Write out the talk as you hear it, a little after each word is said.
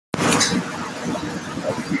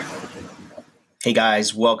Hey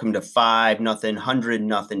guys, welcome to 5 nothing 100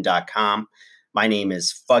 nothing.com. My name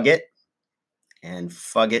is Fugget, and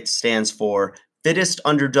Fugget stands for Fittest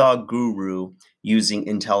Underdog Guru Using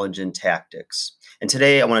Intelligent Tactics. And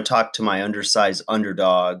today I want to talk to my undersized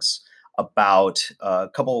underdogs about a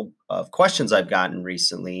couple of questions I've gotten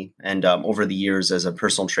recently. And over the years as a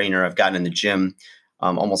personal trainer, I've gotten in the gym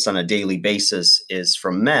almost on a daily basis is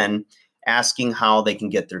from men asking how they can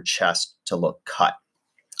get their chest to look cut.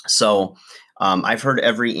 So I've heard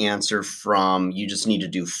every answer from you just need to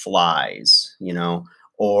do flies,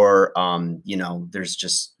 or there's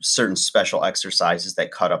just certain special exercises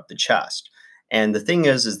that cut up the chest. And the thing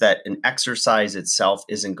is that an exercise itself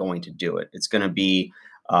isn't going to do it. It's going to be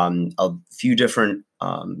a few different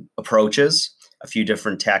approaches, a few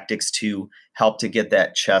different tactics to help to get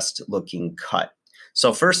that chest looking cut.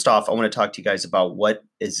 So first off, I want to talk to you guys about what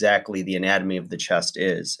exactly the anatomy of the chest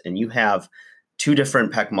is. And you have two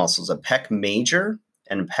different pec muscles, a pec major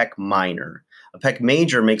and a pec minor. A pec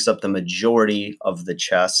major makes up the majority of the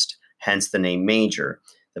chest, hence the name major.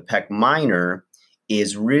 The pec minor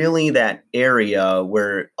is really that area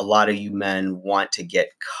where a lot of you men want to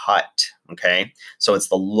get cut, okay? So it's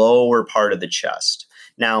the lower part of the chest.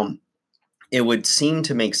 Now, it would seem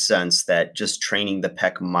to make sense that just training the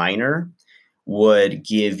pec minor would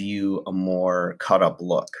give you a more cut up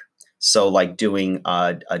look. So like doing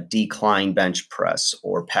a decline bench press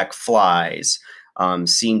or pec flies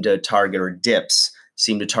seem to target, or dips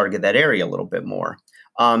seem to target that area a little bit more.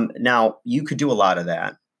 Now you could do a lot of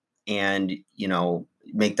that and,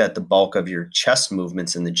 make that the bulk of your chest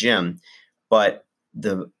movements in the gym. But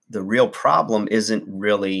the real problem isn't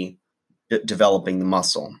really developing the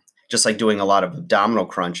muscle. Just like doing a lot of abdominal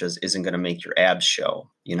crunches isn't going to make your abs show.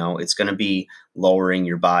 It's going to be lowering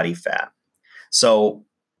your body fat. So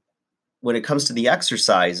when it comes to the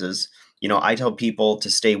exercises, I tell people to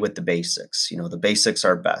stay with the basics. The basics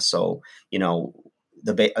are best. So,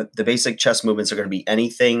 the basic chest movements are going to be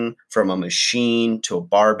anything from a machine to a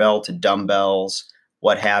barbell to dumbbells,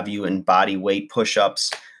 what have you, and body weight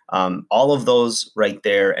push-ups. All of those right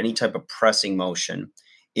there, any type of pressing motion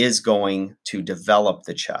is going to develop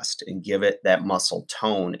the chest and give it that muscle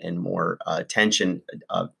tone and more tension,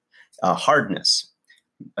 hardness,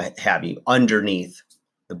 have you, underneath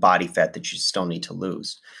the body fat that you still need to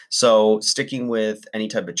lose. So sticking with any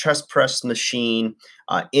type of chest press machine,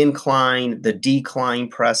 incline, the decline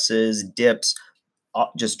presses, dips,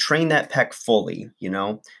 just train that pec fully,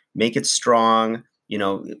 make it strong.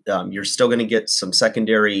 You're still going to get some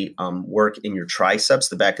secondary work in your triceps,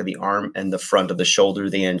 the back of the arm, and the front of the shoulder,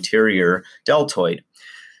 the anterior deltoid.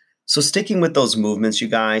 So sticking with those movements, you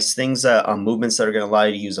guys, movements that are going to allow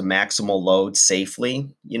you to use a maximal load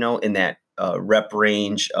safely, in that rep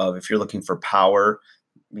range of, if you're looking for power,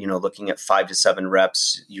 looking at 5 to 7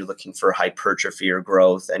 reps, you're looking for hypertrophy or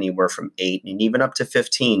growth anywhere from 8 and even up to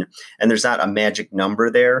 15. And there's not a magic number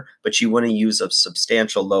there, but you want to use a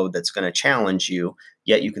substantial load that's going to challenge you,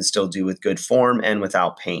 yet you can still do with good form and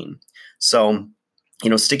without pain. So,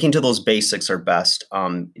 sticking to those basics are best,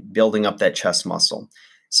 building up that chest muscle.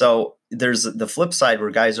 So there's the flip side where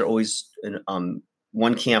guys are always,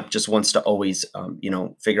 one camp just wants to always,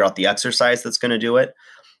 figure out the exercise that's going to do it.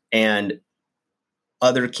 And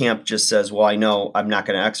other camp just says, well, I know I'm not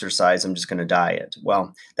going to exercise. I'm just going to diet.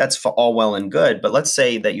 Well, that's all well and good. But let's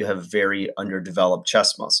say that you have very underdeveloped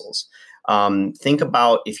chest muscles. Think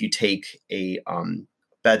about if you take a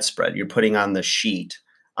bedspread, you're putting on the sheet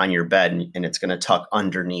on your bed and it's going to tuck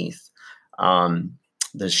underneath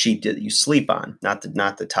the sheet that you sleep on, not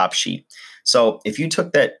the top sheet. So if you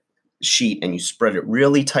took that sheet and you spread it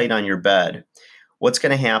really tight on your bed, what's going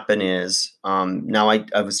to happen is now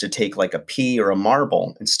I was to take like a pea or a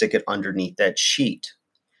marble and stick it underneath that sheet.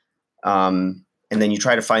 And then you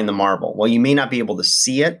try to find the marble. Well, you may not be able to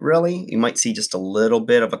see it really. You might see just a little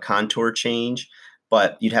bit of a contour change,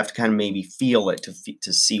 but you'd have to kind of maybe feel it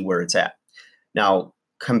to see where it's at. Now,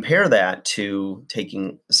 compare that to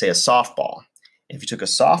taking, say, a softball. If you took a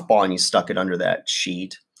softball and you stuck it under that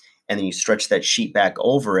sheet and then you stretch that sheet back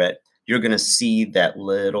over it, you're going to see that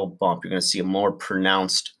little bump. You're going to see a more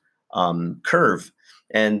pronounced curve.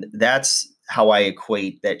 And that's how I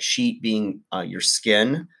equate that sheet being your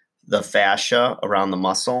skin, the fascia around the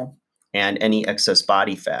muscle, and any excess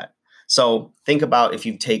body fat. So think about if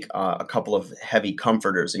you take a couple of heavy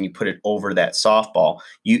comforters and you put it over that softball,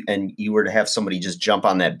 you were to have somebody just jump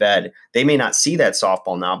on that bed, they may not see that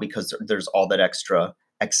softball now because there's all that extra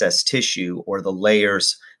excess tissue, or the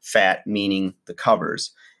layers, fat, meaning the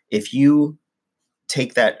covers. If you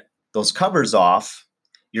take those covers off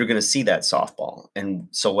you're going to see that softball. And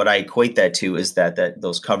so what I equate that to is that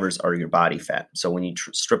those covers are your body fat. So when you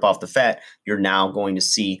strip off the fat, you're now going to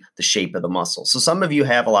see the shape of the muscle. So some of you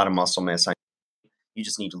have a lot of muscle mass. You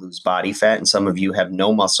just need to lose body fat. And some of you have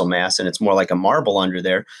no muscle mass and it's more like a marble under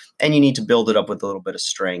there. And you need to build it up with a little bit of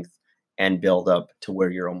strength and build up to where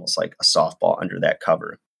you're almost like a softball under that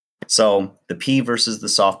cover. So the pea versus the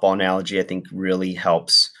softball analogy, I think really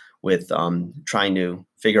helps with trying to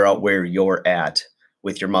figure out where you're at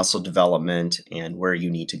with your muscle development and where you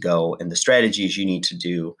need to go and the strategies you need to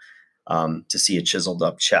do to see a chiseled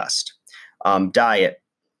up chest. Diet,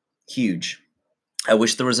 huge. I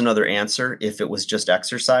wish there was another answer. If it was just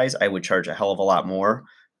exercise, I would charge a hell of a lot more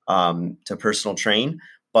to personal train.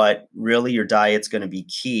 But really, your diet's going to be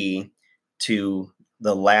key to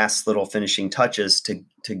the last little finishing touches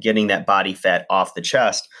to getting that body fat off the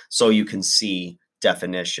chest so you can see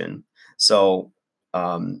definition. So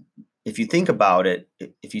if you think about it,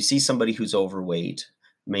 if you see somebody who's overweight,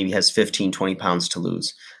 maybe has 15, 20 pounds to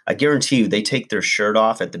lose, I guarantee you they take their shirt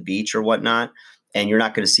off at the beach or whatnot, and you're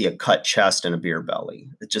not going to see a cut chest and a beer belly.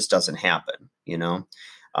 It just doesn't happen, you know?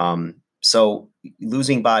 So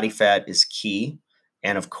losing body fat is key.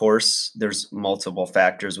 And of course, there's multiple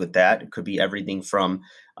factors with that. It could be everything from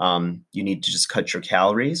you need to just cut your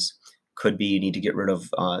calories. Could be you need to get rid of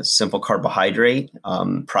simple carbohydrate,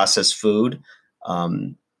 processed food,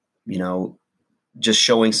 just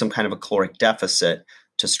showing some kind of a caloric deficit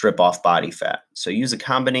to strip off body fat. So use a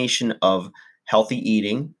combination of healthy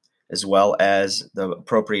eating as well as the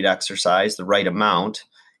appropriate exercise, the right amount,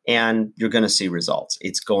 and you're going to see results.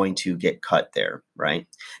 It's going to get cut there, right?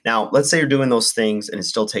 Now, let's say you're doing those things and it's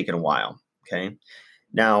still taking a while, okay?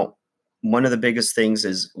 Now, one of the biggest things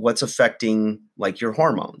is what's affecting like your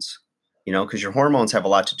hormones, because your hormones have a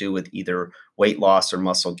lot to do with either weight loss or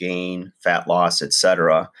muscle gain, fat loss,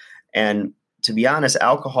 etc. And to be honest,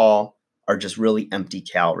 alcohol are just really empty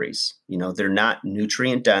calories. They're not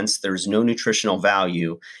nutrient dense. There's no nutritional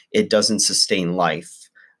value. It doesn't sustain life.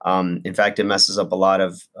 In fact, it messes up a lot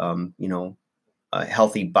of,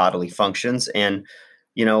 healthy bodily functions. And,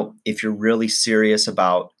 if you're really serious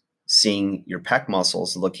about seeing your pec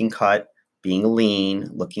muscles looking cut, being lean,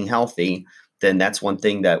 looking healthy, then that's one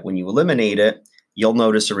thing that when you eliminate it, you'll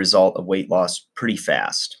notice a result of weight loss pretty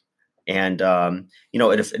fast. And,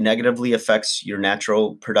 it negatively affects your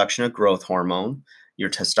natural production of growth hormone. Your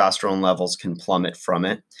testosterone levels can plummet from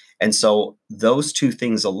it. And so those two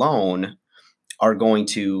things alone are going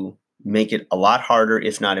to make it a lot harder,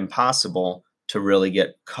 if not impossible, to really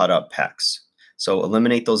get cut up pecs. So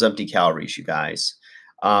eliminate those empty calories, you guys.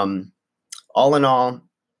 All in all,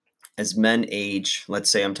 as men age, let's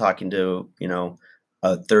say I'm talking to,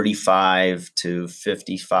 a 35 to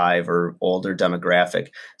 55 or older demographic.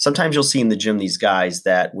 Sometimes you'll see in the gym these guys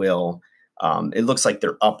that will, it looks like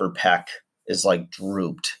their upper pec is like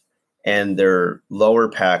drooped and their lower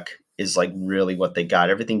pec is like really what they got.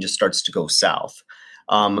 Everything just starts to go south.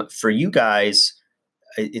 For you guys,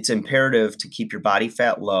 it's imperative to keep your body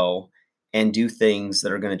fat low and do things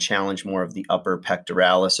that are going to challenge more of the upper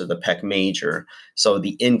pectoralis or the pec major. So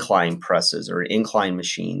the incline presses or incline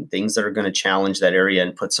machine, things that are going to challenge that area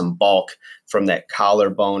and put some bulk from that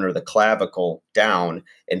collarbone or the clavicle down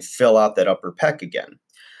and fill out that upper pec again.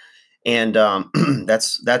 And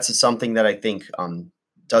that's something that I think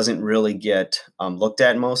doesn't really get looked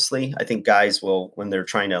at mostly. I think guys will, when they're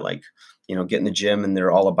trying to get in the gym and they're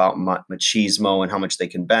all about machismo and how much they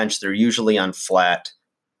can bench, they're usually on flat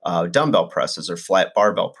dumbbell presses or flat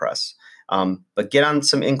barbell press. But get on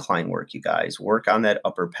some incline work, you guys. Work on that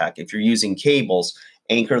upper pec. If you're using cables,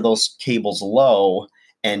 anchor those cables low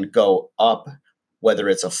and go up, whether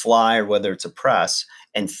it's a fly or whether it's a press,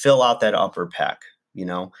 and fill out that upper pec.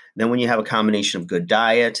 Then when you have a combination of good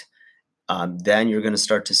diet, then you're going to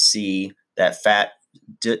start to see that fat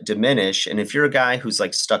diminish. And if you're a guy who's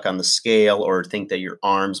like stuck on the scale or think that your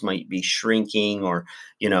arms might be shrinking or,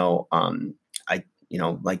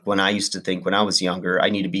 like when I used to think when I was younger, I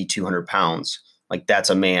need to be 200 pounds. Like that's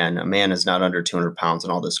a man. A man is not under 200 pounds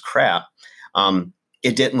and all this crap.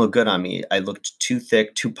 It didn't look good on me. I looked too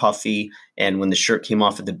thick, too puffy. And when the shirt came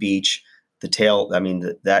off at the beach, the tail,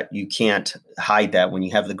 that you can't hide that. When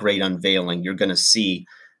you have the great unveiling, you're going to see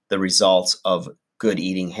the results of good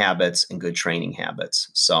eating habits and good training habits.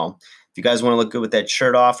 So if you guys want to look good with that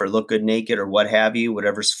shirt off or look good naked or what have you,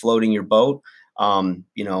 whatever's floating your boat,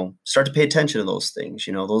 start to pay attention to those things.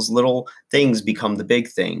 Those little things become the big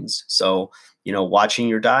things. So, watching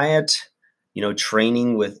your diet,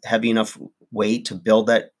 training with heavy enough weight to build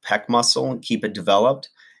that pec muscle and keep it developed,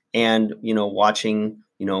 and, watching,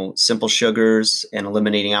 simple sugars and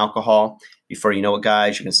eliminating alcohol. Before you know it,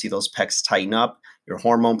 guys, you're going to see those pecs tighten up. your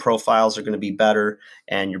hormone profiles are going to be better,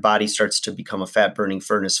 and your body starts to become a fat burning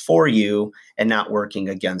furnace for you and not working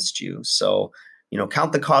against you. So,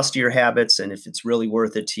 count the cost of your habits, and if it's really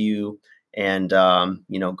worth it to you, and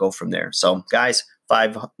go from there. So, guys,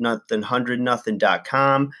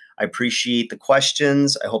 5nothing100nothing.com. I appreciate the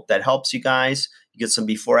questions. I hope that helps you guys. You get some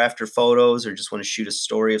before after photos or just want to shoot a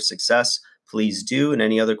story of success, please do. And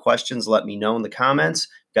any other questions, let me know in the comments.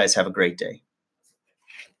 You guys have a great day.